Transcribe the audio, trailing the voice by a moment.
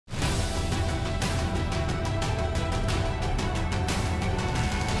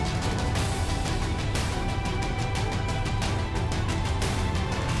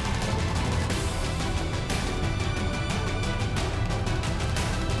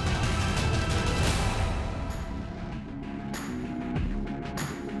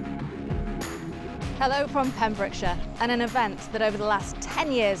Hello from Pembrokeshire, and an event that over the last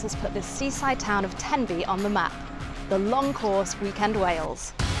 10 years has put the seaside town of Tenby on the map, the Long Course Weekend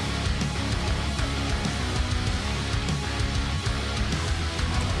Wales.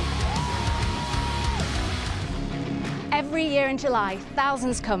 Every year in July,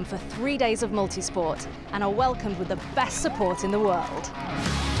 thousands come for 3 days of multisport and are welcomed with the best support in the world.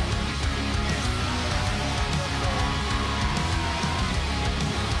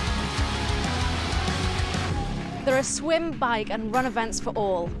 There are swim, bike and run events for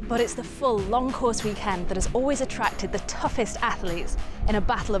all, but it's the full long course weekend that has always attracted the toughest athletes in a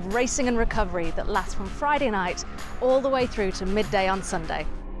battle of racing and recovery that lasts from Friday night all the way through to midday on Sunday.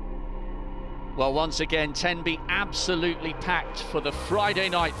 Well, once again, Tenby absolutely packed for the Friday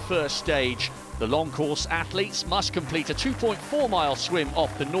night first stage. The long course athletes must complete a 2.4-mile swim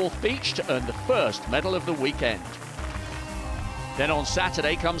off the North Beach to earn the first medal of the weekend. Then on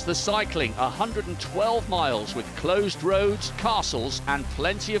Saturday comes the cycling, 112 miles with closed roads, castles and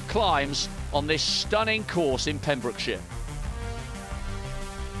plenty of climbs on this stunning course in Pembrokeshire.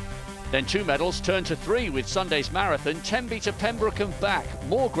 Then 2 medals turn to 3 with Sunday's marathon, Tenby to Pembroke and back.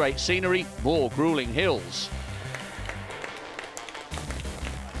 More great scenery, more gruelling hills.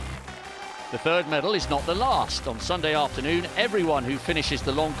 The 3rd medal is not the last. On Sunday afternoon, everyone who finishes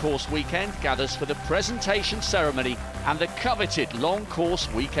the long course weekend gathers for the presentation ceremony and the coveted long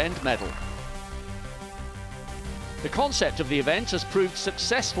course weekend medal. The concept of the event has proved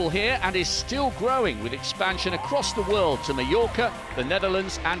successful here and is still growing with expansion across the world to Mallorca, the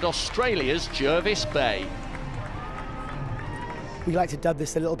Netherlands and Australia's Jervis Bay. We like to dub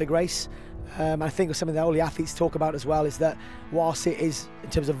this the Little Big Race. I think something that all the athletes talk about as well is that whilst it is, in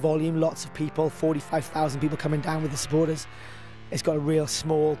terms of volume, lots of people, 45,000 people coming down with the supporters, it's got a real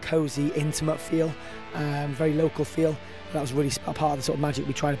small, cosy, intimate feel, very local feel. And that was really a part of the sort of magic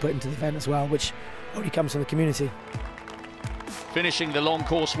we try to put into the event as well, which only comes from the community. Finishing the long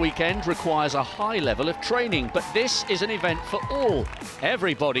course weekend requires a high level of training, but this is an event for all.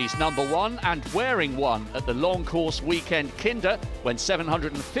 Everybody's number one and wearing one at the long course weekend Kinder, when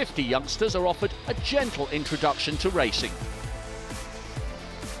 750 youngsters are offered a gentle introduction to racing.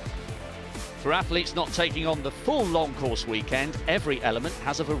 For athletes not taking on the full long course weekend, every element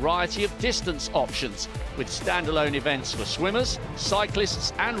has a variety of distance options, with standalone events for swimmers,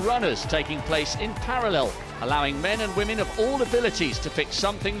 cyclists and runners taking place in parallel, allowing men and women of all abilities to pick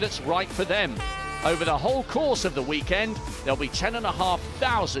something that's right for them. Over the whole course of the weekend, there'll be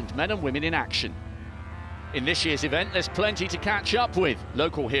 10,500 men and women in action. In this year's event, there's plenty to catch up with.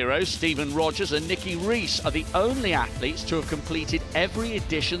 Local heroes Stephen Rogers and Nikki Rees are the only athletes to have completed every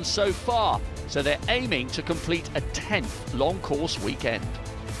edition so far, so they're aiming to complete a 10th long course weekend.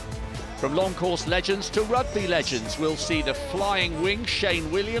 From long course legends to rugby legends, we'll see the flying wing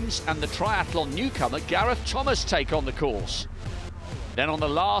Shane Williams and the triathlon newcomer Gareth Thomas take on the course. Then on the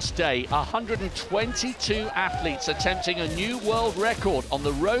last day, 122 athletes attempting a new world record on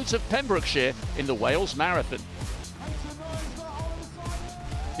the roads of Pembrokeshire in the Wales Marathon.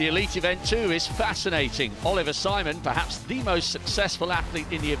 The elite event too is fascinating. Oliver Simon, perhaps the most successful athlete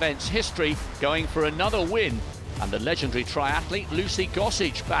in the event's history, going for another win. And the legendary triathlete Lucy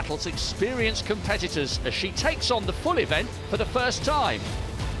Gossage battles experienced competitors as she takes on the full event for the first time.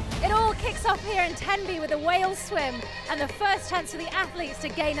 It all kicks off here in Tenby with a Wales swim and the first chance for the athletes to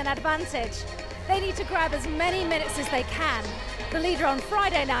gain an advantage. They need to grab as many minutes as they can. The leader on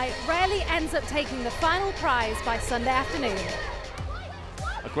Friday night rarely ends up taking the final prize by Sunday afternoon.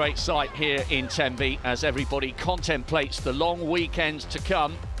 A great sight here in Tenby as everybody contemplates the long weekend to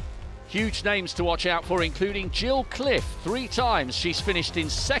come. Huge names to watch out for, including Jill Cliff. 3 times she's finished in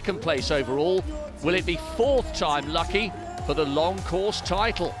 2nd place overall. Will it be 4th time lucky for the long course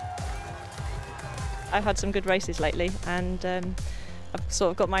title? I've had some good races lately and I've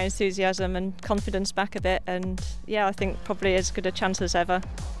sort of got my enthusiasm and confidence back a bit, and yeah, I think probably as good a chance as ever.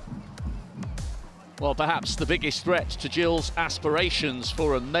 Well, perhaps the biggest threat to Jill's aspirations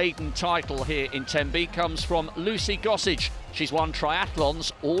for a maiden title here in Tenby comes from Lucy Gossage. She's won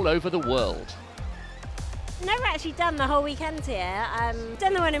triathlons all over the world. Never actually done the whole weekend here.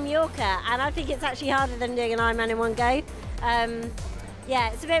 Done the one in Mallorca, and I think it's actually harder than doing an Ironman in one go.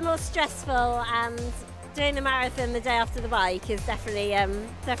 Yeah, it's a bit more stressful, and doing the marathon the day after the bike is definitely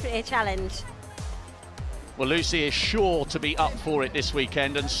a challenge. Well, Lucy is sure to be up for it this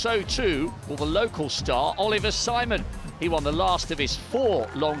weekend, and so too will the local star Oliver Simon. He won the last of his 4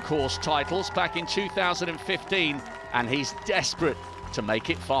 long course titles back in 2015, and he's desperate to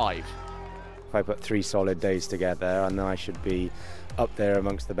make it 5. If I put 3 solid days together, and then I should be up there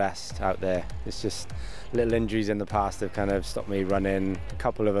amongst the best out there. It's just little injuries in the past have kind of stopped me running. A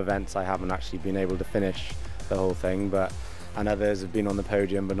couple of events I haven't actually been able to finish the whole thing, and others have been on the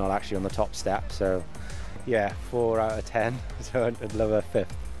podium but not actually on the top step. So yeah, 4 out of 10. So I'd love a 5th.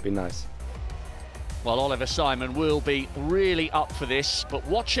 Be nice. Well, Oliver Simon will be really up for this, but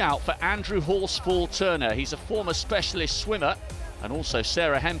watch out for Andrew Horsfall-Turner. He's a former specialist swimmer, and also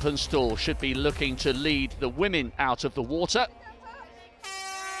Sarah Hempenstall should be looking to lead the women out of the water.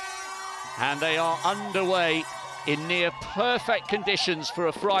 And they are underway in near perfect conditions for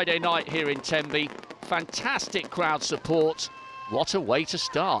a Friday night here in Tenby. Fantastic crowd support. What a way to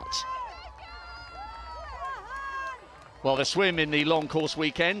start. Well, the swim in the long course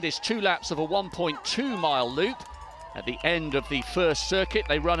weekend is 2 laps of a 1.2 mile loop. At the end of the first circuit,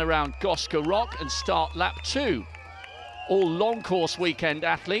 they run around Gosca Rock and start lap 2. All long course weekend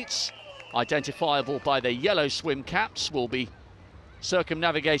athletes, identifiable by their yellow swim caps, will be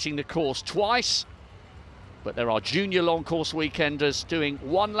circumnavigating the course twice. But there are junior long course weekenders doing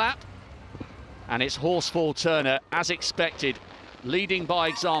 1 lap. And it's Horsfall-Turner, as expected, leading by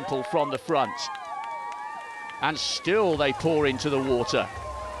example from the front. And still they pour into the water.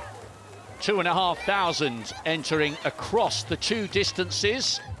 2,500 entering across the 2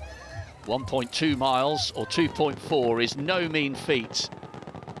 distances. 1.2 miles or 2.4 is no mean feat.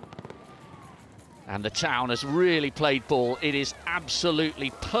 And the town has really played ball. It is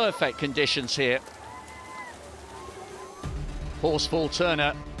absolutely perfect conditions here.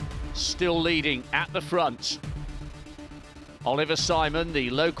 Horsfall-Turner still leading at the front. Oliver Simon, the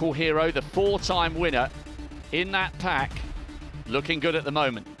local hero, the 4-time winner, in that pack, looking good at the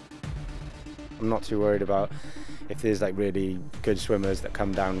moment. I'm not too worried about if there's like really good swimmers that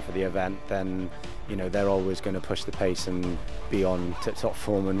come down for the event, then you know they're always going to push the pace and be on tip-top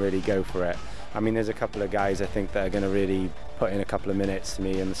form and really go for it. I mean, there's a couple of guys I think that are going to really put in a couple of minutes to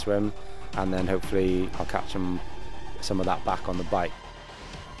me in the swim, and then hopefully I'll catch them some of that back on the bike.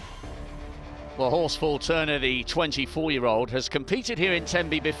 Well, Horsfall-Turner, the 24-year-old, has competed here in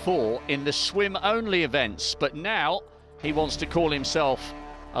Tenby before in the swim-only events, but now he wants to call himself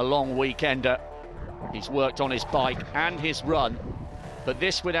a long weekender. He's worked on his bike and his run, but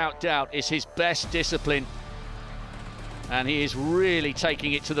this, without doubt, is his best discipline, and he is really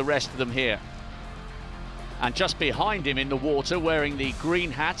taking it to the rest of them here. And just behind him in the water, wearing the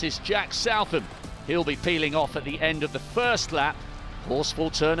green hat, is Jack Southam. He'll be peeling off at the end of the first lap.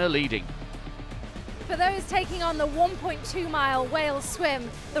 Horsfall-Turner leading. For those taking on the 1.2 mile Wales swim,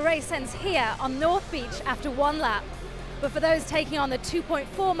 the race ends here on North Beach after 1 lap. But for those taking on the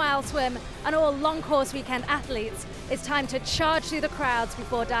 2.4 mile swim and all long course weekend athletes, it's time to charge through the crowds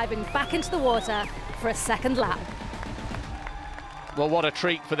before diving back into the water for a 2nd lap. Well, what a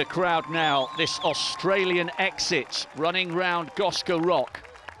treat for the crowd now, this Australian exit running round Gosca Rock.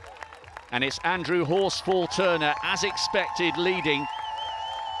 And it's Andrew Horsfall-Turner, as expected, leading.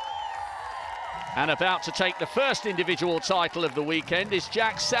 And about to take the first individual title of the weekend is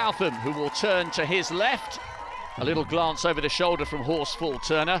Jack Southam, who will turn to his left. A little glance over the shoulder from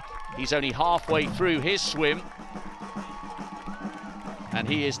Horsfall-Turner. He's only halfway through his swim. And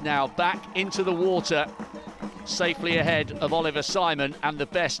he is now back into the water, safely ahead of Oliver Simon and the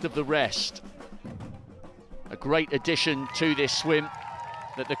best of the rest. A great addition to this swim,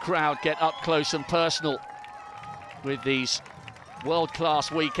 that the crowd get up close and personal with these world-class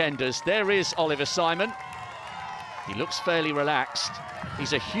weekenders. There is Oliver Simon. He looks fairly relaxed.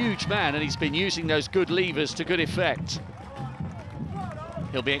 He's a huge man and he's been using those good levers to good effect.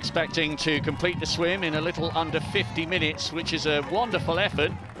 He'll be expecting to complete the swim in a little under 50 minutes, which is a wonderful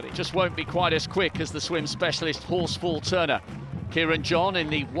effort, but it just won't be quite as quick as the swim specialist Horsfall-Turner. Kieran John in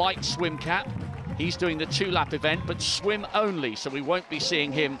the white swim cap. He's doing the 2-lap event, but swim only, so we won't be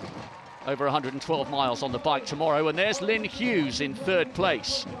seeing him over 112 miles on the bike tomorrow. And there's Lynn Hughes in 3rd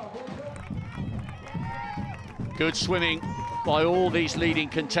place. Good swimming by all these leading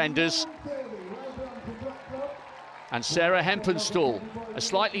contenders. And Sarah Hempenstall, a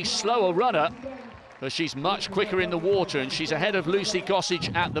slightly slower runner, but she's much quicker in the water, and she's ahead of Lucy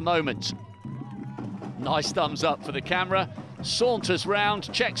Gossage at the moment. Nice thumbs up for the camera. Saunters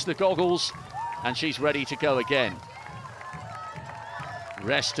round, checks the goggles, and she's ready to go again.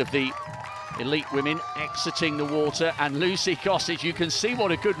 Rest of the elite women exiting the water, and Lucy Gossage, you can see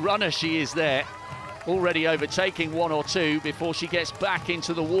what a good runner she is there, already overtaking 1 or 2 before she gets back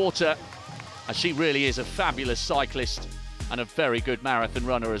into the water. And she really is a fabulous cyclist and a very good marathon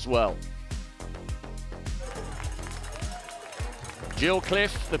runner as well. Jill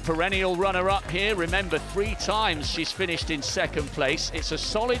Cliff, the perennial runner-up here. Remember, 3 times she's finished in 2nd place. It's a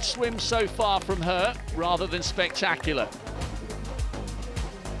solid swim so far from her, rather than spectacular.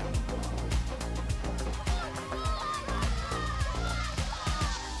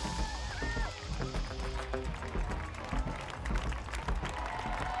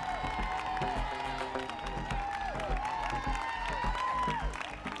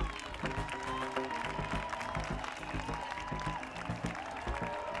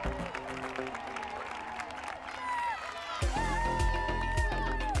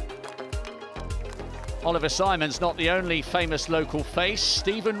 Oliver Simon's not the only famous local face.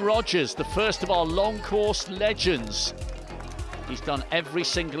 Stephen Rogers, the first of our long course legends. He's done every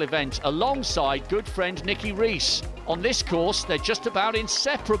single event alongside good friend Nikki Rees. On this course, they're just about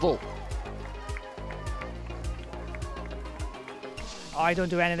inseparable. I don't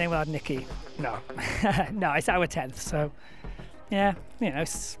do anything without Nikki. No, no, it's our 10th. So, yeah, you know,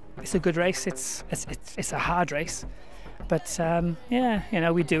 it's a good race. It's a hard race, but yeah, you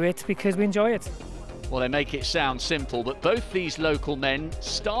know, we do it because we enjoy it. Well, they make it sound simple, but both these local men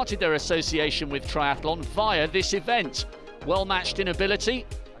started their association with triathlon via this event. Well matched in ability,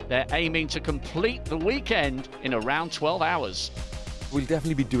 they're aiming to complete the weekend in around 12 hours. We'll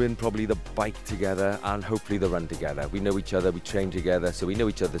definitely be doing probably the bike together and hopefully the run together. We know each other, we train together, so we know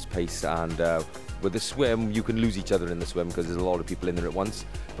each other's pace, and with the swim, you can lose each other in the swim because there's a lot of people in there at once.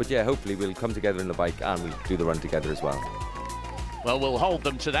 But yeah, hopefully we'll come together in the bike and we'll do the run together as well. Well, we'll hold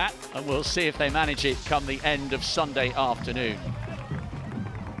them to that, and we'll see if they manage it come the end of Sunday afternoon.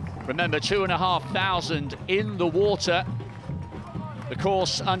 Remember, 2,500 in the water. The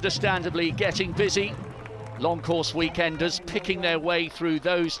course, understandably, getting busy. Long course weekenders picking their way through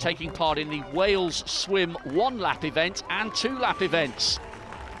those taking part in the Wales Swim 1-lap event and 2-lap events.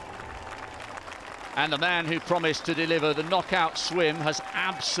 And the man who promised to deliver the knockout swim has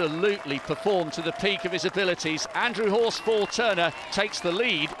absolutely performed to the peak of his abilities. Andrew Horsfall Turner takes the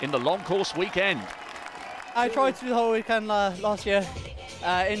lead in the long course weekend. I tried to do the whole weekend last year.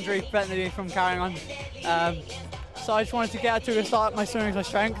 Injury prevented me from carrying on. So I just wanted to get to the start my swimming my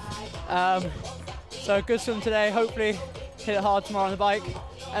strength. So good swim today, hopefully hit it hard tomorrow on the bike.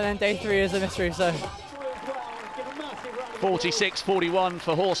 And then day 3 is a mystery, so. 46.41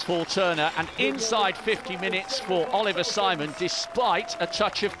 for Horsfall Turner, and inside 50 minutes for Oliver Simon, despite a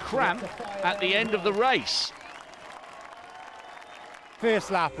touch of cramp at the end of the race. First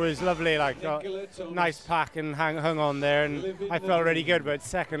lap was lovely, like nice pack and hung on there, and I felt really good. But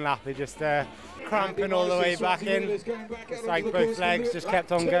second lap, it just cramping all the way back in. It's like both legs just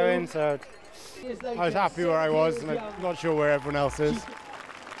kept on going, so I was happy where I was, and I'm not sure where everyone else is.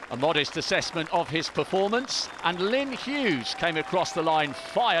 A modest assessment of his performance, and Lynn Hughes came across the line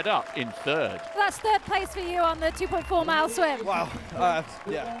fired up in 3rd. That's 3rd place for you on the 2.4 mile swim. Wow,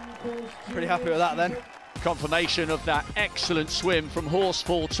 yeah, pretty happy with that then. Confirmation of that excellent swim from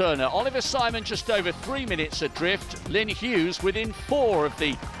Horsfall Turner. Oliver Simon just over 3 minutes adrift, Lynn Hughes within 4 of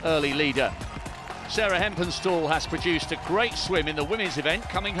the early leader. Sarah Hempenstall has produced a great swim in the women's event,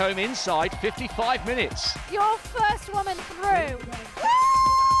 coming home inside 55 minutes. Your first woman through.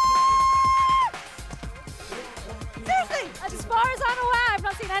 As far as I'm aware, I've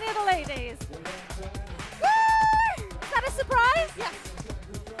not seen any of the ladies. Woo! Is that a surprise? Yes.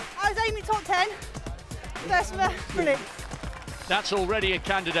 I was aiming top 10. First one, brilliant. That's already a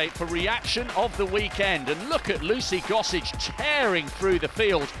candidate for reaction of the weekend. And look at Lucy Gossage tearing through the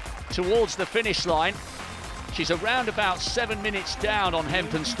field towards the finish line. She's around about 7 minutes down on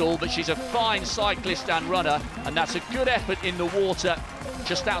Hempenstall, but she's a fine cyclist and runner, and that's a good effort in the water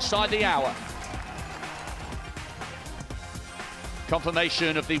just outside the hour.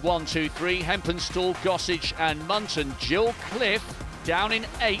 Confirmation of the 1, 2, 3, Hempenstall, Gossage and Munton. Jill Cliff down in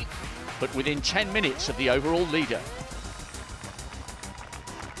 8th, but within 10 minutes of the overall leader.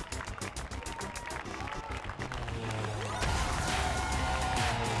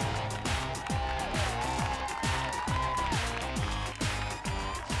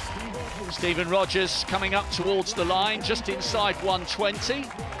 Stephen Rogers coming up towards the line, just inside 120.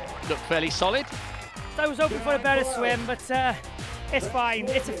 Looked fairly solid. I was hoping for a better swim, but it's fine.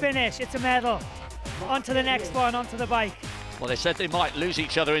 It's a finish, it's a medal. On to the next one, onto the bike. Well, they said they might lose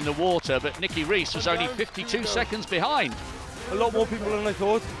each other in the water, but Nikki Rees was only 52 seconds behind. A lot more people than I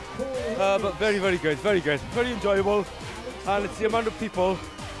thought, but very, very good, very enjoyable. And it's the amount of people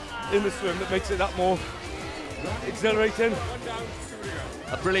in the swim that makes it that more exhilarating.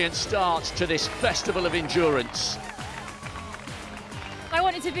 A brilliant start to this festival of endurance. I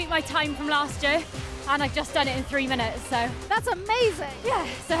wanted to beat my time from last year, and I've just done it in 3 minutes, so that's amazing. Yeah,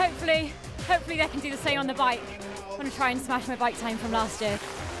 so hopefully hopefully they can do the same on the bike. I'm going to try and smash my bike time from last year.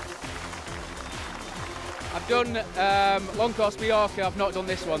 I've done long course Mallorca, I've not done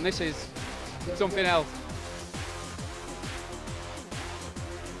this one. This is something else.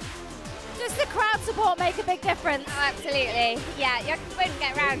 Does the crowd support make a big difference? Oh, absolutely. Yeah, you wouldn't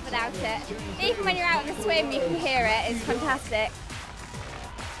get round without it. Even when you're out on the swim, you can hear it. It's fantastic.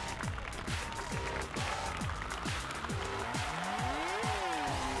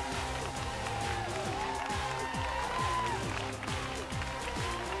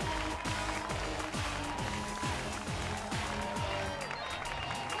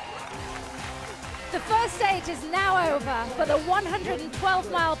 The first stage is now over, but the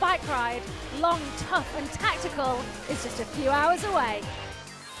 112-mile bike ride, long, tough and tactical, is just a few hours away.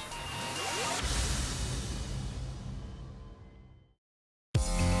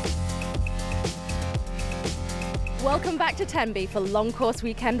 Welcome back to Tenby for Long Course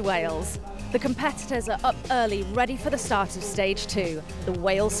Weekend Wales. The competitors are up early, ready for the start of Stage 2, the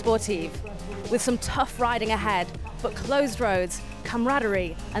Wales Sportive. With some tough riding ahead, but closed roads,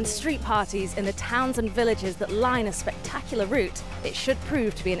 camaraderie and street parties in the towns and villages that line a spectacular route, it should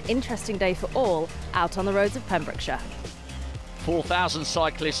prove to be an interesting day for all out on the roads of Pembrokeshire. 4,000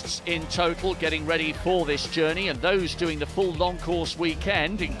 cyclists in total getting ready for this journey, and those doing the full long course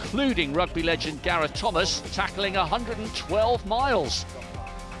weekend, including rugby legend Gareth Thomas, tackling 112 miles.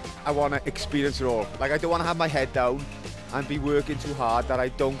 I want to experience it all. Like, I don't want to have my head down and be working too hard that I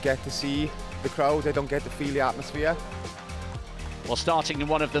don't get to see the crowds, I don't get to feel the atmosphere. Well, starting in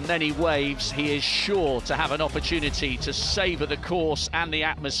one of the many waves, he is sure to have an opportunity to savour the course and the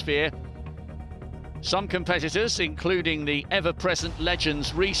atmosphere. Some competitors, including the ever-present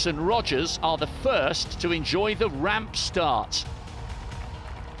legends Rees and Rogers, are the first to enjoy the ramp start.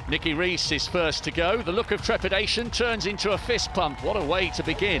 Nikki Rees is first to go. The look of trepidation turns into a fist pump. What a way to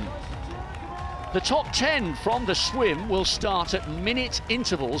begin. The top 10 from the swim will start at minute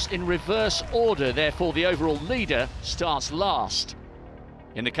intervals in reverse order, therefore the overall leader starts last.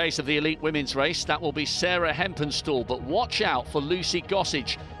 In the case of the elite women's race, that will be Sarah Hempenstall, but watch out for Lucy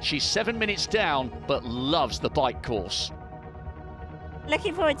Gossage. She's 7 minutes down, but loves the bike course.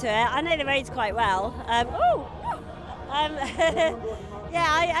 Looking forward to it. I know the roads quite well. Yeah,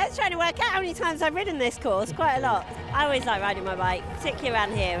 I was trying to work out how many times I've ridden this course, quite a lot. I always like riding my bike, particularly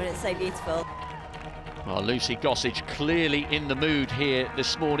around here when it's so beautiful. Well, Lucy Gossage clearly in the mood here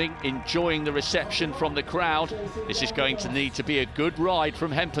this morning, enjoying the reception from the crowd. This is going to need to be a good ride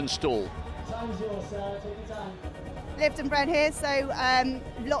from Hempenstall. Lived and bred here, so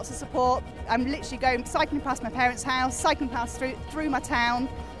lots of support. I'm literally going cycling past my parents' house, cycling past through my town,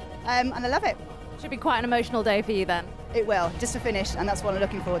 and I love it. Should be quite an emotional day for you then. It will, just to finish, and that's what I'm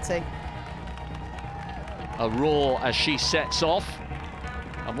looking forward to. A roar as she sets off.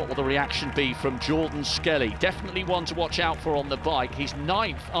 And what will the reaction be from Jordan Skelly? Definitely one to watch out for on the bike. He's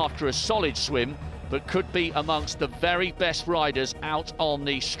 9th after a solid swim, but could be amongst the very best riders out on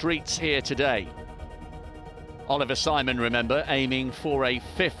the streets here today. Oliver Simon, remember, aiming for a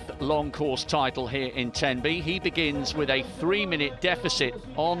 5th long course title here in Tenby. He begins with a 3-minute deficit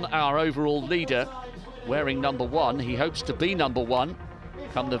on our overall leader, wearing number 1. He hopes to be number 1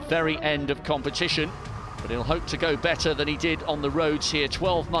 come the very end of competition. But he'll hope to go better than he did on the roads here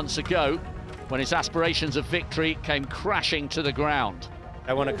 12 months ago, when his aspirations of victory came crashing to the ground.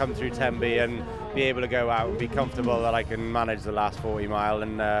 I want to come through Tenby and be able to go out and be comfortable that I can manage the last 40 mile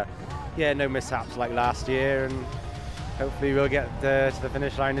and yeah, no mishaps like last year, and hopefully we'll get to the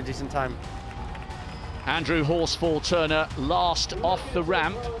finish line in decent time. Andrew Horsfall Turner last off the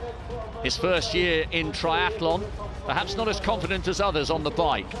ramp. His first year in triathlon, perhaps not as confident as others on the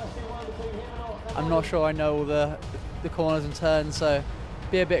bike. I'm not sure I know all the corners and turns, so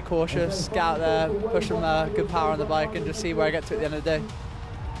be a bit cautious, get out there, push some good power on the bike and just see where I get to at the end of the day.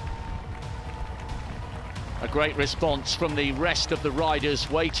 A great response from the rest of the riders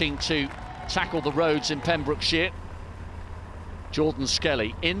waiting to tackle the roads in Pembrokeshire. Jordan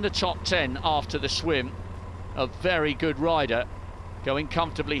Skelly in the top 10 after the swim, a very good rider, going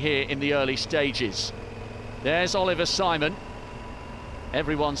comfortably here in the early stages. There's Oliver Simon.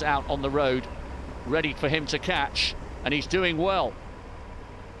 Everyone's out on the road, ready for him to catch, and he's doing well.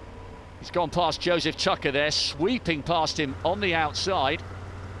 He's gone past Joseph Tucker there, sweeping past him on the outside.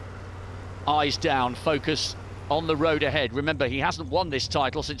 Eyes down, focus on the road ahead. Remember, he hasn't won this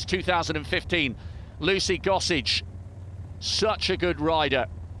title since 2015. Lucy Gossage, such a good rider.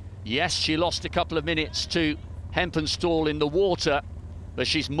 Yes, she lost a couple of minutes to Hempenstall in the water, but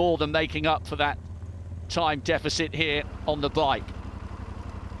she's more than making up for that time deficit here on the bike.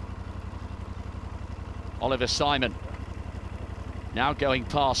 Oliver Simon Now going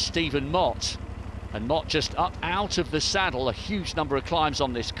past Stephen Mott, and Mott just up out of the saddle. A huge number of climbs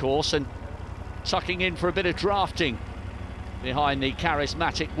on this course, and tucking in for a bit of drafting behind the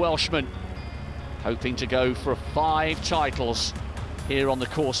charismatic Welshman, hoping to go for 5 titles here on the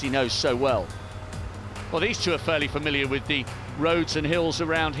course he knows so well. Well, these two are fairly familiar with the roads and hills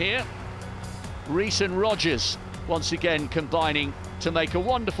around here. Rees and Rogers once again combining to make a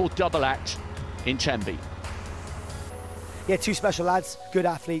wonderful double act in Tenby. Yeah, 2 special lads, good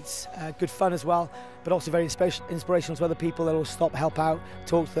athletes, good fun as well, but also very inspirational to other people that will stop, help out,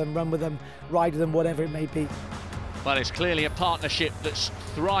 talk to them, run with them, ride with them, whatever it may be. Well, it's clearly a partnership that's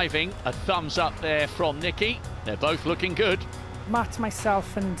thriving. A thumbs up there from Nicky. They're both looking good. Matt,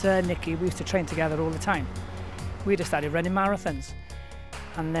 myself and Nicky, we used to train together all the time. We just started running marathons.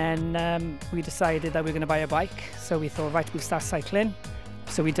 And then we decided that we were going to buy a bike. So we thought, right, we'll start cycling.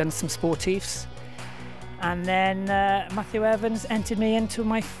 So we done some sportives. And then Matthew Evans entered me into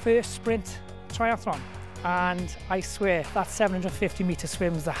my first sprint triathlon. And I swear, that 750-metre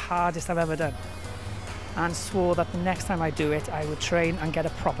swim is the hardest I've ever done. And swore that the next time I do it, I would train and get a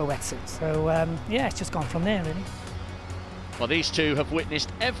proper wetsuit. So yeah, it's just gone from there, really. Well, these two have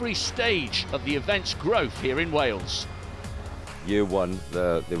witnessed every stage of the event's growth here in Wales. Year 1,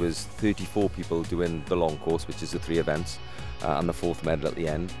 there was 34 people doing the long course, which is the 3 events, and the 4th medal at the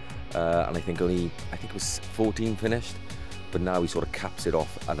end. And I think it was 14 finished, but now he sort of caps it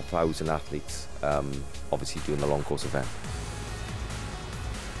off at 1,000 athletes, obviously doing the long course event.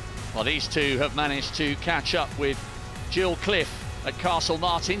 Well, these two have managed to catch up with Jill Cliff at Castle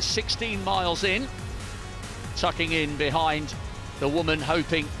Martin, 16 miles in, tucking in behind the woman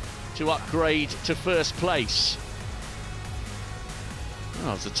hoping to upgrade to first place.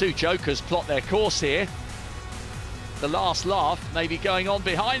 Well, as the 2 jokers plot their course here, the last laugh may be going on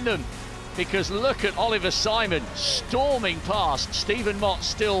behind them, because look at Oliver Simon storming past. Stephen Mott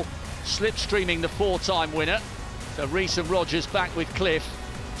still slipstreaming the 4-time winner. So Rees and Rogers back with Cliff.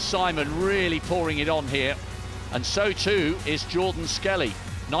 Simon really pouring it on here, and so too is Jordan Skelly.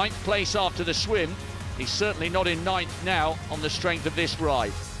 9th place after the swim. He's certainly not in 9th now on the strength of this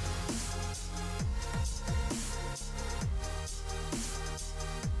ride.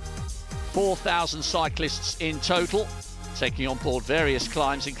 $4,000 cyclists in total, taking on board various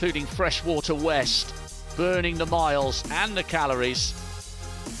climbs, including Freshwater West, burning the miles and the calories,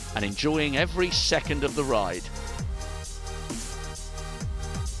 and enjoying every second of the ride.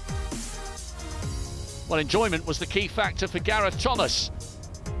 Well, enjoyment was the key factor for Gareth Thomas.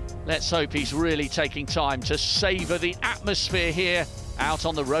 Let's hope he's really taking time to savour the atmosphere here out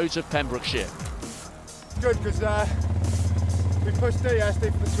on the roads of Pembrokeshire. Good, because we pushed it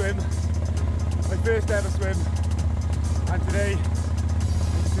yesterday for the swim, my first ever swim, and today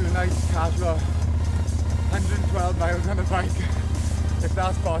let's do a nice casual 112 miles on a bike, if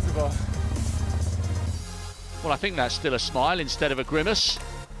that's possible. Well, I think that's still a smile instead of a grimace.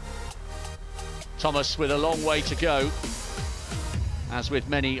 Thomas with a long way to go, as with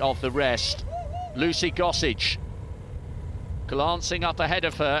many of the rest. Lucy Gossage glancing up ahead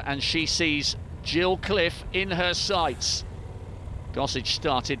of her, and she sees Jill Cliff in her sights. Gossage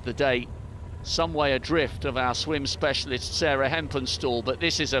started the day some way adrift of our swim specialist Sarah Hempenstall, but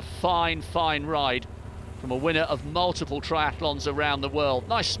this is a fine, fine ride from a winner of multiple triathlons around the world.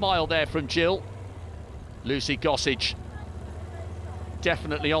 Nice smile there from Jill. Lucy Gossage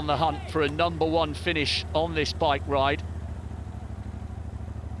definitely on the hunt for a #1 finish on this bike ride.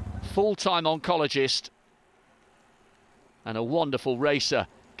 Full-time oncologist and a wonderful racer,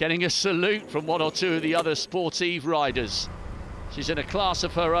 getting a salute from 1 or 2 of the other sportive riders. She's in a class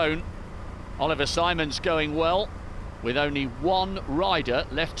of her own. Oliver Simon's going well, with only 1 rider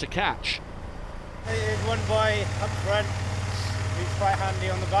left to catch. There's one boy up front who's quite handy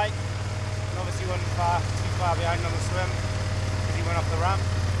on the bike, and obviously wasn't too far behind on the swim because he went off the ramp.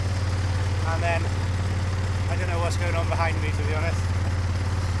 And then I don't know what's going on behind me, to be honest.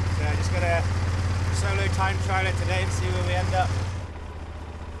 So I just got to solo time trial it today and see where we end up.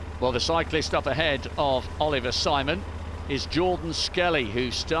 Well, the cyclist up ahead of Oliver Simon is Jordan Skelly,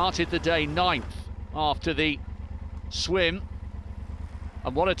 who started the day 9th after the swim.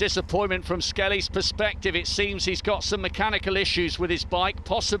 And what a disappointment from Skelly's perspective. It seems he's got some mechanical issues with his bike,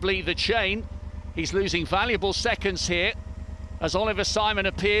 possibly the chain. He's losing valuable seconds here as Oliver Simon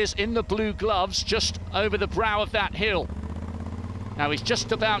appears in the blue gloves just over the brow of that hill. Now he's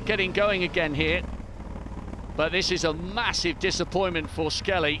just about getting going again here, but this is a massive disappointment for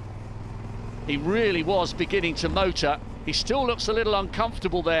Skelly. He really was beginning to motor. He still looks a little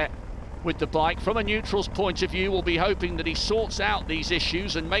uncomfortable there with the bike. From a neutral's point of view, we'll be hoping that he sorts out these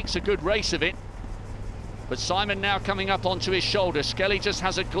issues and makes a good race of it. But Simon now coming up onto his shoulder. Skelly just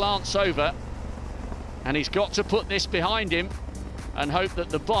has a glance over, and he's got to put this behind him and hope that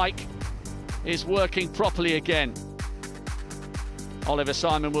the bike is working properly again. Oliver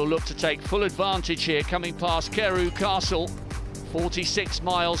Simon will look to take full advantage here, coming past Carew Castle, 46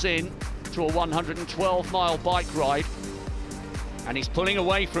 miles in to a 112-mile bike ride. And he's pulling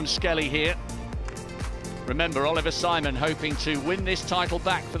away from Skelly here. Remember, Oliver Simon hoping to win this title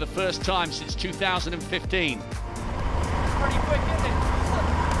back for the first time since 2015. Pretty quick, isn't it?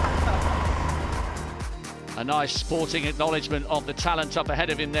 A nice sporting acknowledgement of the talent up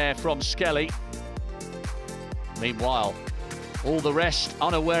ahead of him there from Skelly. Meanwhile, all the rest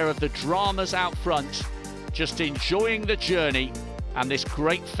unaware of the dramas out front, just enjoying the journey and this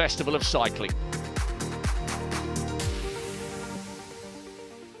great festival of cycling.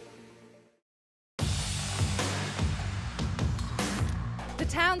 The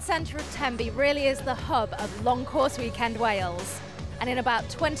town centre of Tenby really is the hub of Long Course Weekend Wales. And in about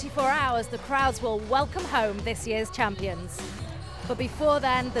 24 hours, the crowds will welcome home this year's champions. But before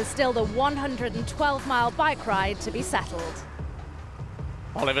then, there's still the 112-mile bike ride to be settled.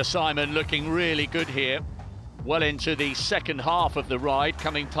 Oliver Simon looking really good here. Well into the second half of the ride,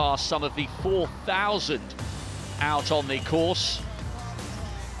 coming past some of the 4,000 out on the course.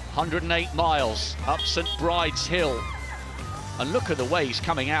 108 miles up St Bride's Hill. And look at the way he's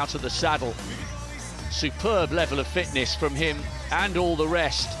coming out of the saddle. Superb level of fitness from him and all the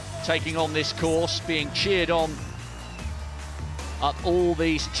rest taking on this course, being cheered on up all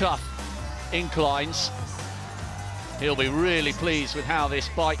these tough inclines. He'll be really pleased with how this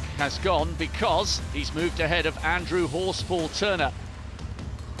bike has gone, because he's moved ahead of Andrew Horsfall Turner.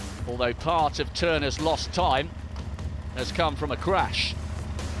 Although part of Turner's lost time has come from a crash.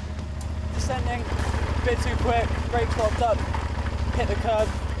 Descending a bit too quick, brakes locked up, hit the curb,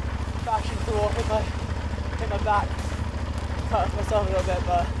 bashing through, hit my back, cut myself a little bit,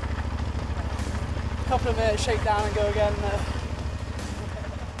 but a couple of minutes, shake down and go again.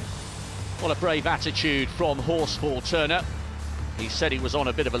 What a brave attitude from Horsfall Turner. He said he was on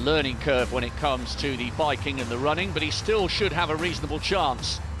a bit of a learning curve when it comes to the biking and the running, but he still should have a reasonable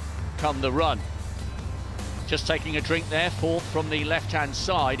chance come the run. Just taking a drink there, fourth from the left-hand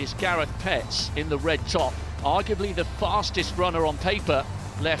side is Gareth Petts in the red top. Arguably the fastest runner on paper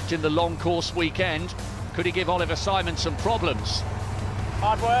left in the Long Course Weekend. Could he give Oliver Simon some problems?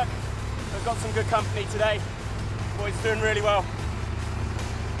 Hard work. We've got some good company today. Boys doing really well.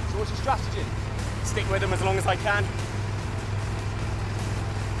 So what's your strategy? Stick with him as long as I can.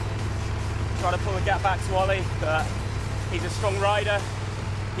 Try to pull the gap back to Ollie, but he's a strong rider.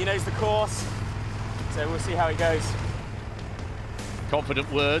 He knows the course, so we'll see how it goes.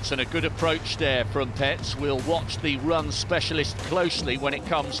 Confident words and a good approach there from Petts. We'll watch the run specialist closely when it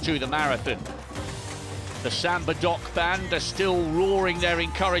comes to the marathon. The Samba Doc band are still roaring their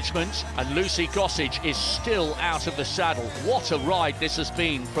encouragement, and Lucy Gossage is still out of the saddle. What a ride this has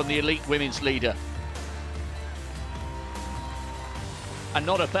been from the elite women's leader. And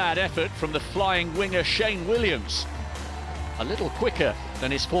not a bad effort from the flying winger Shane Williams. A little quicker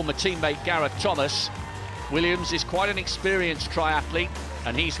than his former teammate Gareth Thomas. Williams is quite an experienced triathlete,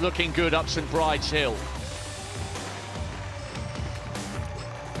 and he's looking good up St Bride's Hill.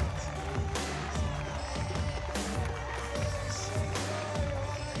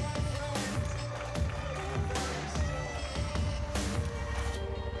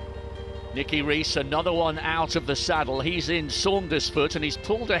 Nicky Rees, another one out of the saddle. He's in Saundersfoot and he's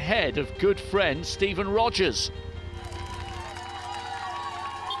pulled ahead of good friend Stephen Rogers.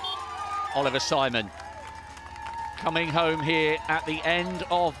 Oliver Simon coming home here at the end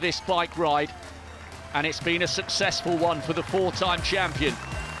of this bike ride, and it's been a successful one for the four-time champion.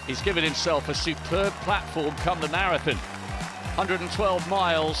 He's given himself a superb platform come the marathon. 112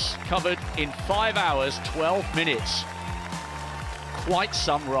 miles covered in 5 hours, 12 minutes. Quite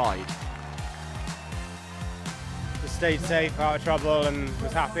some ride. Stayed safe, out of trouble, and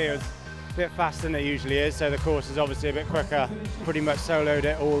was happy. It was a bit faster than it usually is, so the course is obviously a bit quicker. Pretty much soloed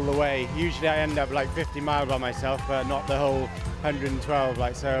it all the way. Usually I end up like 50 miles by myself, but not the whole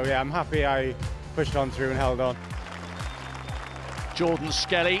 112. So yeah, I'm happy I pushed on through and held on. Jordan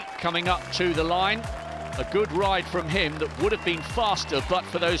Skelly coming up to the line. A good ride from him that would have been faster but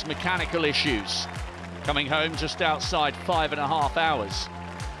for those mechanical issues. Coming home just outside 5.5 hours.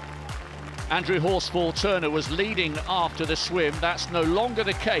 Andrew Horsfall Turner was leading after the swim. That's no longer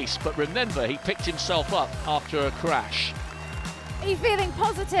the case, but remember, he picked himself up after a crash. Are you feeling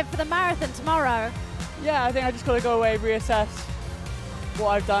positive for the marathon tomorrow? Yeah, I think I just got to go away, reassess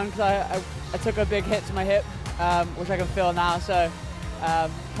what I've done, because I took a big hit to my hip, which I can feel now, so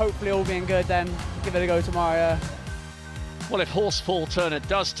hopefully all being good, then give it a go tomorrow. Well, if Horsfall Turner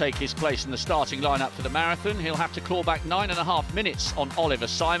does take his place in the starting lineup for the marathon, he'll have to claw back 9.5 minutes on Oliver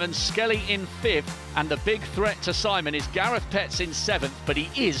Simon. Skelly in 5th, and the big threat to Simon is Gareth Petts in 7th, but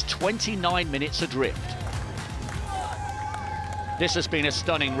he is 29 minutes adrift. This has been a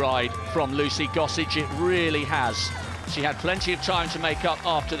stunning ride from Lucy Gossage, it really has. She had plenty of time to make up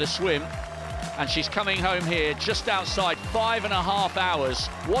after the swim, and she's coming home here just outside 5.5 hours.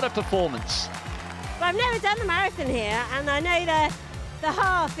 What a performance. Well, I've never done the marathon here, and I know the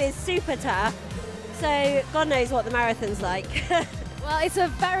half is super tough, so God knows what the marathon's like. Well, it's a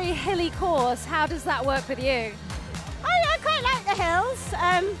very hilly course. How does that work with you? I quite like the hills.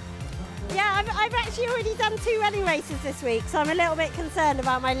 Yeah, I've actually already done 2 running races this week, so I'm a little bit concerned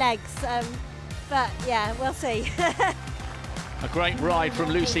about my legs. But yeah, we'll see. A great ride from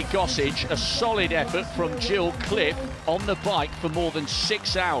Lucy Gossage, a solid effort from Jill Cliff on the bike for more than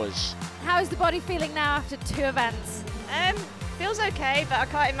 6 hours. How is the body feeling now after 2 events? Feels okay, but I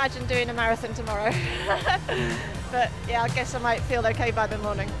can't imagine doing a marathon tomorrow. But yeah, I guess I might feel okay by the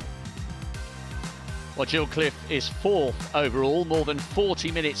morning. Well, Jill Cliff is 4th overall, more than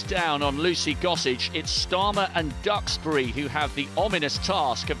 40 minutes down on Lucy Gossage. It's Starmer and Duxbury who have the ominous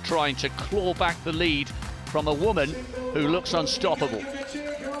task of trying to claw back the lead from a woman who looks unstoppable.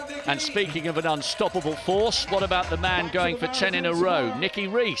 And speaking of an unstoppable force, what about the man going for 10 in a row, Nicky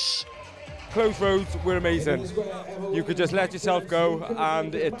Rees? Close roads were amazing. You could just let yourself go,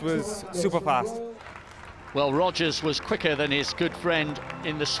 and it was super fast. Well, Rogers was quicker than his good friend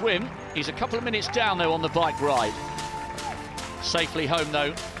in the swim. He's a couple of minutes down, though, on the bike ride. Safely home,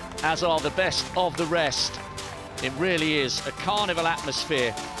 though, as are the best of the rest. It really is a carnival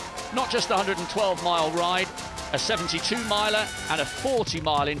atmosphere. Not just a 112-mile ride, a 72-miler and a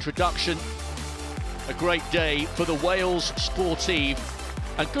 40-mile introduction. A great day for the Wales Sportive,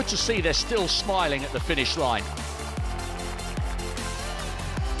 and good to see they're still smiling at the finish line.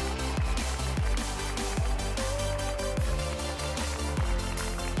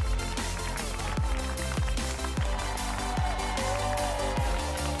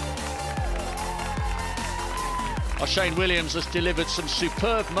 Well, Shane Williams has delivered some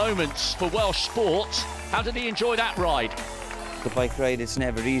superb moments for Welsh sport. How did he enjoy that ride? The bike ride is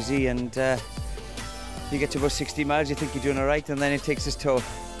never easy, and you get to about 60 miles, you think you're doing all right, and then it takes its toll.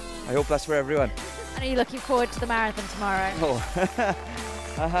 I hope that's for everyone. And are you looking forward to the marathon tomorrow?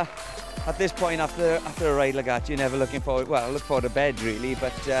 Oh, at this point, after a ride like that, you're never looking forward. Well, I look forward to bed really,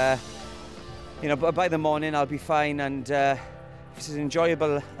 but you know, by the morning I'll be fine, and if it's as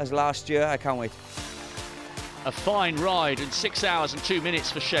enjoyable as last year, I can't wait. A fine ride and 6 hours and 2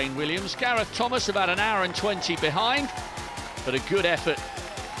 minutes for Shane Williams. Gareth Thomas about 1 hour and 20 behind, but a good effort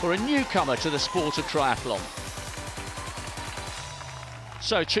for a newcomer to the sport of triathlon.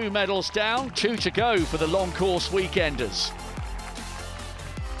 So 2 medals down, 2 to go for the long course weekenders.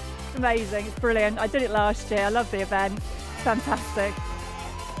 It's amazing, it's brilliant. I did it last year, I love the event, it's fantastic.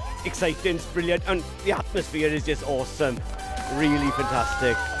 Exciting, it's brilliant, and the atmosphere is just awesome, really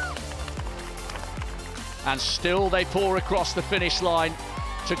fantastic. And still they pour across the finish line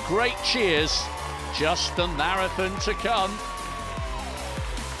to great cheers. Just the marathon to come.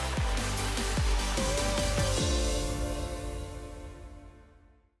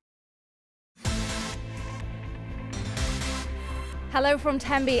 Hello from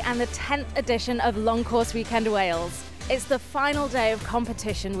Tenby and the 10th edition of Long Course Weekend Wales. It's the final day of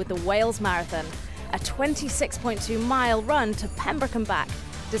competition with the Wales Marathon, a 26.2-mile run to Pembroke and back,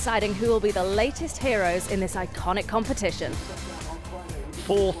 deciding who will be the latest heroes in this iconic competition.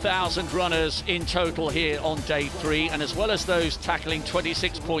 4,000 runners in total here on day 3, and as well as those tackling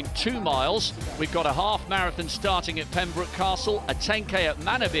 26.2 miles, we've got a half marathon starting at Pembroke Castle, a 10k at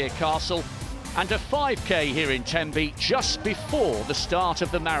Manorbier Castle, and a 5k here in Tenby just before the start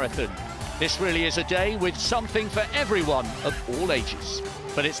of the marathon. This really is a day with something for everyone of all ages.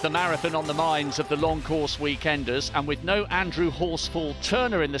 But it's the marathon on the minds of the long course weekenders, and with no Andrew Horsfall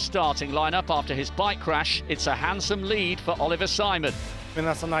Turner in the starting lineup after his bike crash, it's a handsome lead for Oliver Simon. I mean,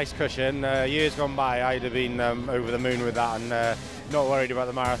 that's a nice cushion. Years gone by, I'd have been over the moon with that and not worried about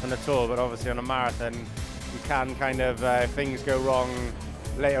the marathon at all. But obviously on a marathon, you can kind of, if things go wrong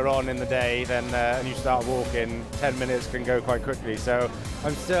later on in the day, then and you start walking, 10 minutes can go quite quickly. So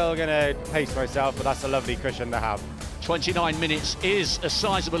I'm still going to pace myself, but that's a lovely cushion to have. 29 minutes is a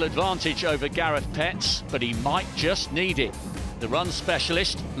sizable advantage over Gareth Petts, but he might just need it. The run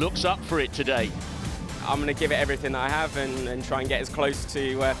specialist looks up for it today. I'm going to give it everything that I have and try and get as close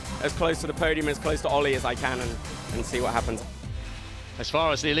to the podium, as close to Ollie as I can, and see what happens. As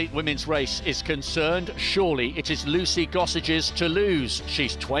far as the elite women's race is concerned, surely it is Lucy Gossage's to lose.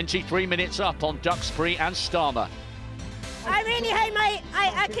 She's 23 minutes up on Duxbury and Starmer. I really hope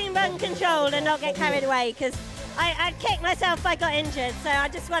I can run controlled and not get carried away, because I'd kick myself if I got injured. So I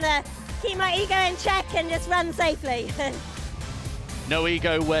just want to keep my ego in check and just run safely. No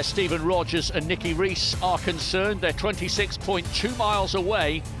ego where Stephen Rogers and Nikki Rees are concerned. They're 26.2 miles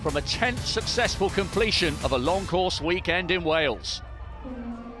away from a 10th successful completion of a long course weekend in Wales.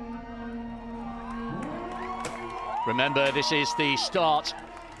 Remember, this is the start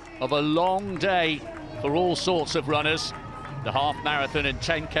of a long day for all sorts of runners. The half marathon and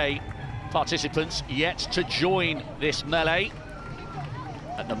 10K participants yet to join this melee.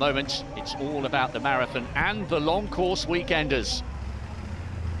 At the moment, it's all about the marathon and the long course weekenders.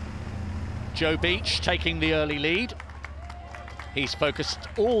 Joe Beach taking the early lead. He's focused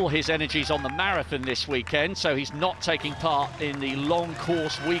all his energies on the marathon this weekend, so he's not taking part in the long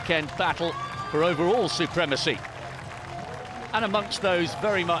course weekend battle for overall supremacy. And amongst those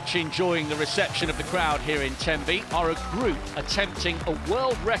very much enjoying the reception of the crowd here in Tenby are a group attempting a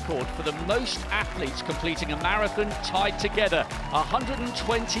world record for the most athletes completing a marathon tied together.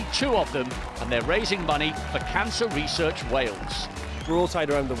 122 of them, and they're raising money for Cancer Research Wales. We're all tied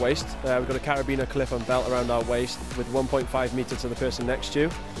around the waist. We've got a carabiner clip and belt around our waist with 1.5 metres to the person next to you.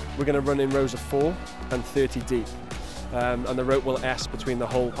 We're going to run in rows of 4 and 30 deep. And the rope will S between the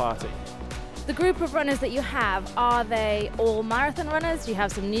whole party. The group of runners that you have, are they all marathon runners? Do you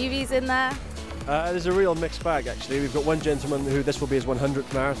have some newbies in there? There's a real mixed bag, actually. We've got one gentleman who this will be his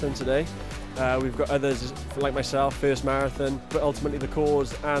 100th marathon today. We've got others, like myself, first marathon, but ultimately the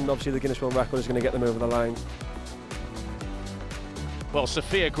cause and obviously the Guinness World Record is going to get them over the line. Well,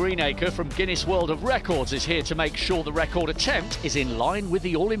 Sophia Greenacre from Guinness World of Records is here to make sure the record attempt is in line with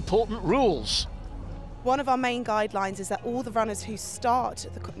the all-important rules. One of our main guidelines is that all the runners who start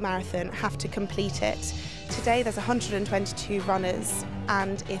the marathon have to complete it. Today there's 122 runners,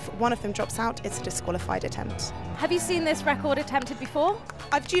 and if one of them drops out, it's a disqualified attempt. Have you seen this record attempted before?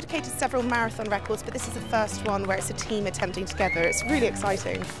 I've adjudicated several marathon records, but this is the first one where it's a team attempting together. It's really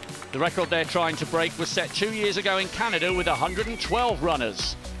exciting. The record they're trying to break was set 2 years ago in Canada with 112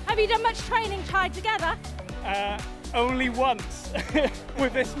 runners. Have you done much training tied together? Only once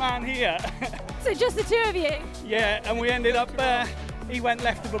with this man here. So just the two of you? Yeah, and we ended up, he went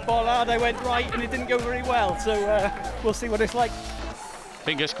left of a bollard, I went right, and it didn't go very well, so we'll see what it's like.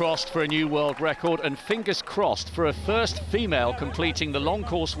 Fingers crossed for a new world record, and fingers crossed for a first female completing the long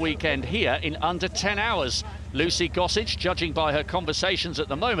course weekend here in under 10 hours. Lucy Gossage, judging by her conversations at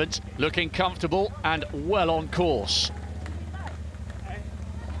the moment, looking comfortable and well on course.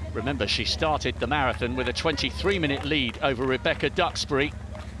 Remember, she started the marathon with a 23-minute lead over Rebecca Duxbury,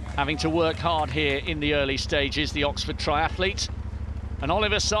 having to work hard here in the early stages, the Oxford triathlete. And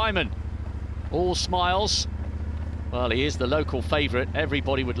Oliver Simon, all smiles. Well, he is the local favourite.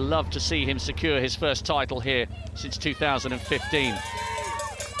 Everybody would love to see him secure his first title here since 2015.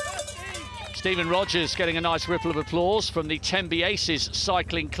 Stephen Rogers getting a nice ripple of applause from the Tenby Aces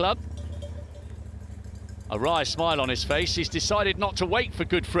Cycling Club. A wry smile on his face. He's decided not to wait for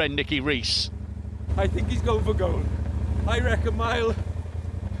good friend Nikki Rees. I think he's going for gold. I reckon mile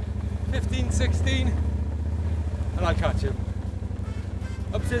 15, 16, and I'll catch him.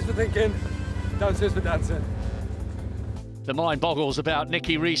 Upstairs for thinking, downstairs for dancing. The mind boggles about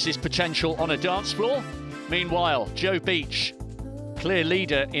Nikki Rees's potential on a dance floor. Meanwhile, Joe Beach, clear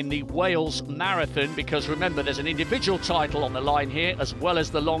leader in the Wales Marathon, because remember, there's an individual title on the line here as well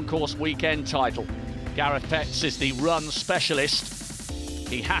as the long course weekend title. Gareth Petts is the run specialist.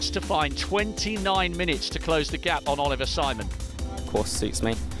 He has to find 29 minutes to close the gap on Oliver Simon. Course suits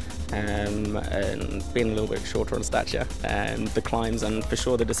me, and being a little bit shorter on stature, and the climbs and for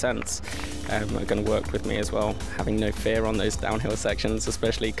sure the descents are going to work with me as well. Having no fear on those downhill sections,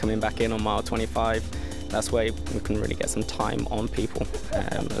 especially coming back in on mile 25, that's where we can really get some time on people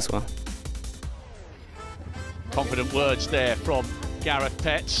as well. Confident words there from Gareth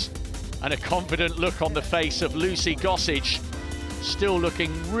Petts, and a confident look on the face of Lucy Gossage, still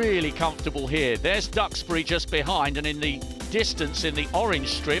looking really comfortable here. There's Duxbury just behind, and in the distance in the orange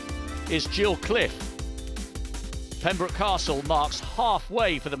strip is Jill Cliff. Pembroke Castle marks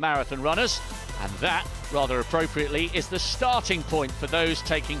halfway for the marathon runners, and that, rather appropriately, is the starting point for those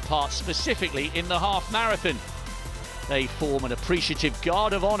taking part specifically in the half marathon. They form an appreciative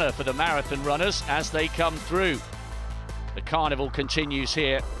guard of honour for the marathon runners as they come through. The carnival continues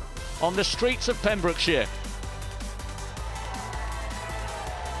here on the streets of Pembrokeshire.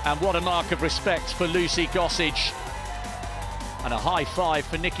 And what a mark of respect for Lucy Gossage. And a high five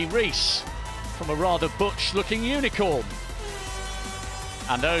for Nikki Rees from a rather butch-looking unicorn.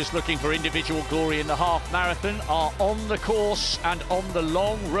 And those looking for individual glory in the half marathon are on the course and on the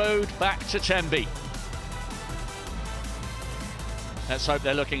long road back to Tenby. Let's hope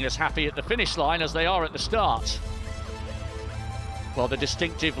they're looking as happy at the finish line as they are at the start. Well, the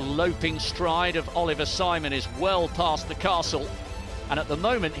distinctive loping stride of Oliver Simon is well past the castle, and at the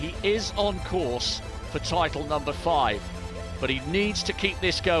moment he is on course for title number 5, but he needs to keep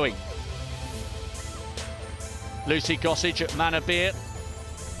this going. Lucy Gossage at Manorbier,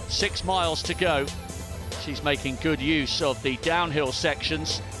 6 miles to go. She's making good use of the downhill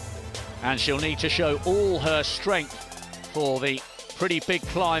sections, and she'll need to show all her strength for the pretty big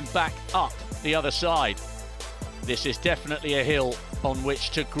climb back up the other side. This is definitely a hill on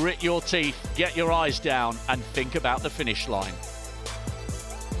which to grit your teeth, get your eyes down and think about the finish line.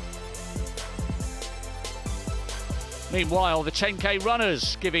 Meanwhile, the 10K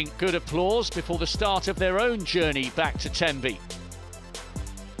runners giving good applause before the start of their own journey back to Tenby.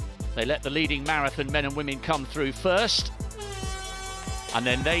 They let the leading marathon men and women come through first, and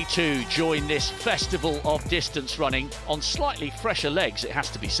then they too join this festival of distance running on slightly fresher legs, it has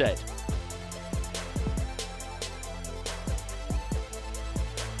to be said.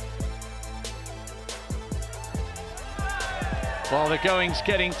 Well, the going's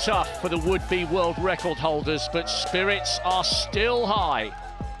getting tough for the would-be world record holders, but spirits are still high.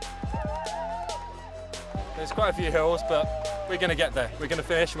 There's quite a few hills, but we're going to get there. We're going to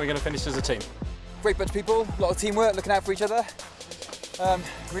finish, and we're going to finish as a team. Great bunch of people, a lot of teamwork, looking out for each other.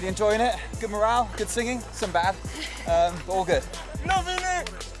 Really enjoying it. Good morale, good singing, some bad, but all good. Loving it!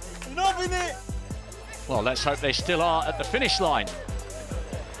 Loving it! Well, let's hope they still are at the finish line.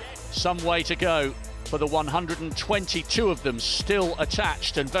 Some way to go for the 122 of them still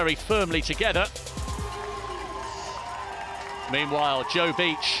attached and very firmly together. Meanwhile, Joe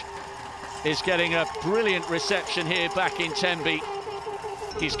Beach is getting a brilliant reception here back in Tenby.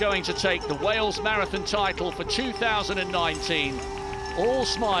 He's going to take the Wales Marathon title for 2019. All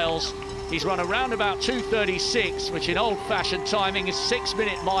smiles. He's run around about 2:36, which in old-fashioned timing is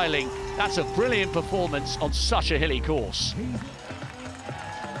 6-minute miling. That's a brilliant performance on such a hilly course.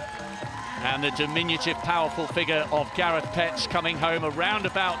 And the diminutive, powerful figure of Gareth Petts coming home around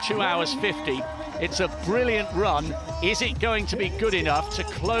about 2 hours 50. It's a brilliant run. Is it going to be good enough to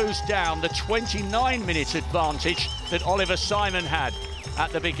close down the 29-minute advantage that Oliver Simon had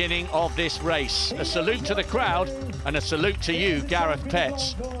at the beginning of this race? A salute to the crowd and a salute to you, Gareth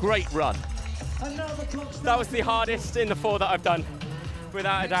Petts. Great run. That was the hardest in the 4 that I've done,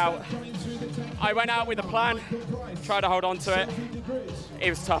 without a doubt. I went out with a plan, tried to hold on to it. It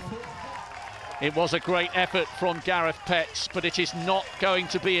was tough. It was a great effort from Gareth Petts, but it is not going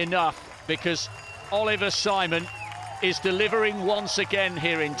to be enough because Oliver Simon is delivering once again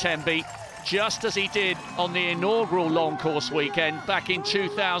here in Tenby, just as he did on the inaugural long course weekend back in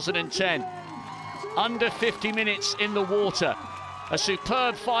 2010. Under 50 minutes in the water, a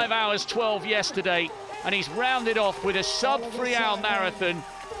superb 5 hours 12 yesterday, and he's rounded off with a sub-3 hour marathon,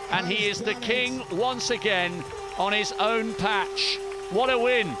 and he is the king once again on his own patch. What a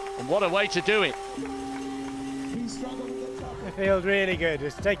win, and what a way to do it. It feels really good.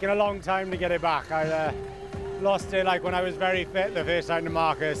 It's taken a long time to get it back. I lost it like when I was very fit the first time to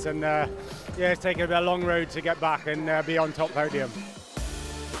Marcus, and yeah, it's taken a long road to get back and be on top podium.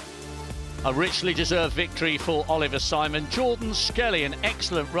 A richly deserved victory for Oliver Simon. Jordan Skelly, an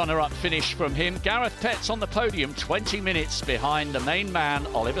excellent runner-up finish from him. Gareth Petts on the podium, 20 minutes behind the main man,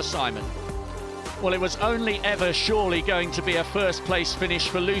 Oliver Simon. Well, it was only ever surely going to be a first-place finish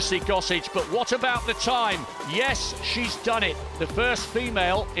for Lucy Gossage, but what about the time? Yes, she's done it. The first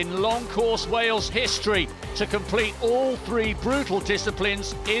female in long course Wales history to complete all 3 brutal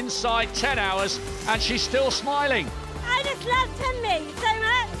disciplines inside 10 hours, and she's still smiling. I just love Tenby so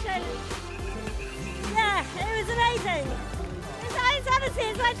much, and yeah, it was amazing. Honestly,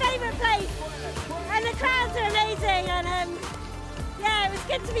 it's my favourite place, and the crowds are amazing, and yeah, it was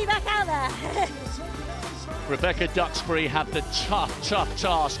good to be back out there. Rebecca Duxbury had the tough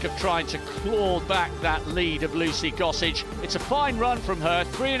task of trying to claw back that lead of Lucy Gossage. It's a fine run from her,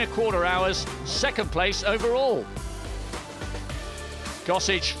 3¼ hours, 2nd place overall.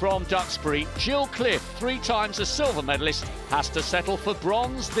 Gossage from Duxbury. Jill Cliff, 3 times a silver medalist, has to settle for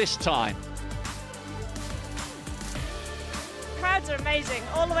bronze this time. Crowds are amazing.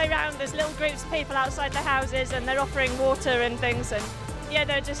 All the way around, there's little groups of people outside the houses and they're offering water and things, and yeah,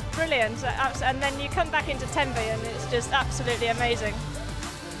 they're just brilliant. And then you come back into Tenby and it's just absolutely amazing.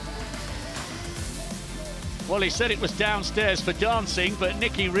 Well, he said it was downstairs for dancing, but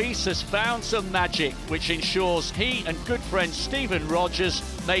Nicky Rees has found some magic, which ensures he and good friend Stephen Rogers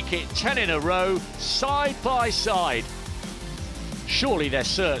make it 10 in a row, side by side. Surely they're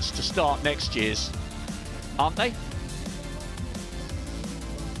certs to start next year's, aren't they?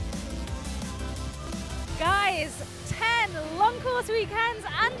 Guys, 10 long course weekends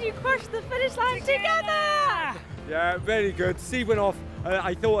and you crushed the finish line together! Yeah, very good. Steve went off,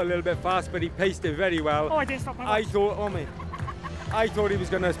 I thought a little bit fast, but he paced it very well. Oh, I didn't stop my watch. I thought he was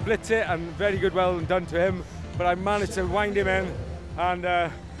going to split it, and very good, well done to him. But I managed to wind him in, and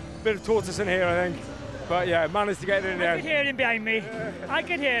a bit of tortoise in here, I think. But yeah, managed to get it in the end. I could hear him behind me. I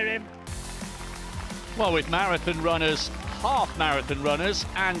could hear him. Well, with marathon runners, half marathon runners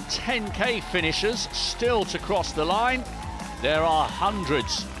and 10K finishers still to cross the line, there are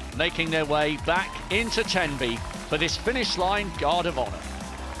hundreds making their way back into Tenby for this finish line Guard of Honour.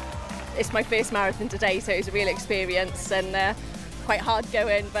 It's my first marathon today, so it was a real experience and quite hard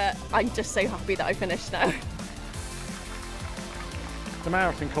going, but I'm just so happy that I finished now. The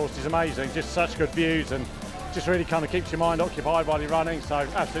marathon course is amazing, just such good views and just really kind of keeps your mind occupied while you're running, so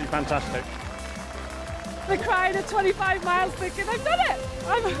absolutely fantastic. The crowd at 25 miles thinking, I've done it!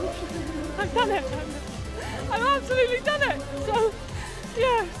 I've done it! I've absolutely done it!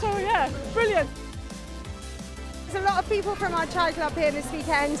 So yeah, brilliant. There's a lot of people from our Chai Club here this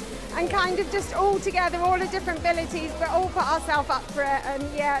weekend and kind of just all together, all the different abilities, but all put ourselves up for it, and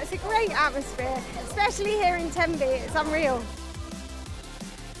yeah, it's a great atmosphere, especially here in Tenby. It's unreal.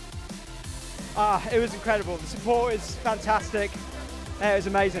 It was incredible. The support is fantastic. It was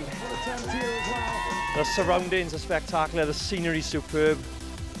amazing. The surroundings are spectacular, the scenery is superb,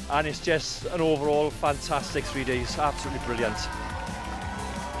 and it's just an overall fantastic 3 days. Absolutely brilliant.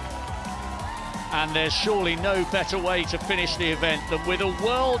 And there's surely no better way to finish the event than with a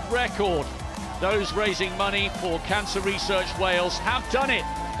world record. Those raising money for Cancer Research Wales have done it,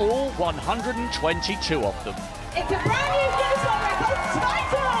 all 122 of them. It's a brand new Guinness World Records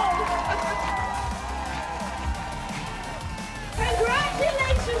title!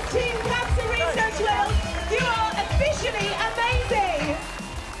 Congratulations, Team Cancer Research Wales! You are officially amazing!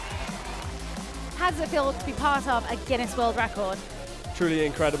 How does it feel to be part of a Guinness World Record? Truly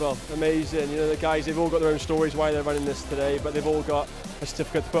incredible, amazing. You know, the guys, they've all got their own stories why they're running this today, but they've all got a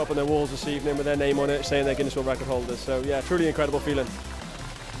certificate to put up on their walls this evening with their name on it, saying they're Guinness World Record holders. So yeah, truly incredible feeling.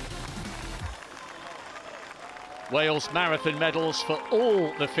 Wales Marathon medals for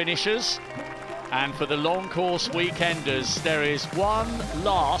all the finishers. And for the long course weekenders, there is one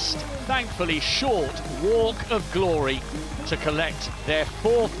last, thankfully short, walk of glory to collect their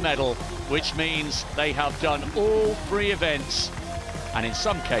 4th medal, which means they have done all 3 events, and in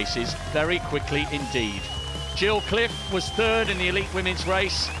some cases, very quickly indeed. Jill Cliff was 3rd in the elite women's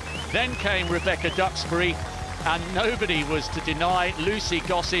race, then came Rebecca Duxbury, and nobody was to deny Lucy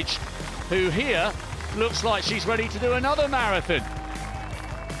Gossage, who here looks like she's ready to do another marathon.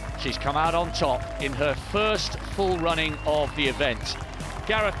 She's come out on top in her first full running of the event.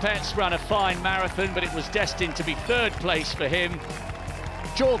 Gareth Petts ran a fine marathon, but it was destined to be 3rd place for him.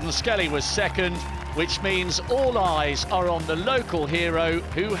 Jordan Skelly was 2nd, which means all eyes are on the local hero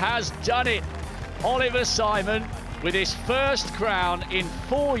who has done it. Oliver Simon, with his first crown in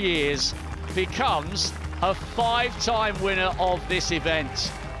 4 years, becomes a 5-time winner of this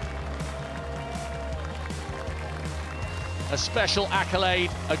event. A special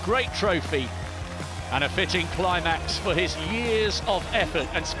accolade, a great trophy, and a fitting climax for his years of effort.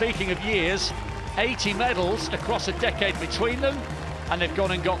 And speaking of years, 80 medals across a decade between them, and they've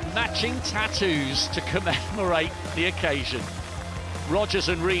gone and got matching tattoos to commemorate the occasion. Rogers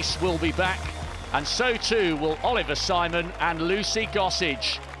and Rees will be back, and so too will Oliver Simon and Lucy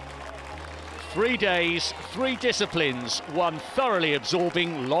Gossage. 3 days, 3 disciplines, one thoroughly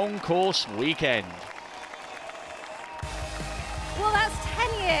absorbing long course weekend. Well, that's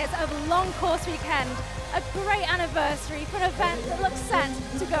 10 years of long course weekend. A great anniversary for an event that looks set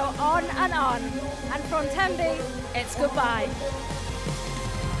to go on and on. And from Tenby, it's goodbye.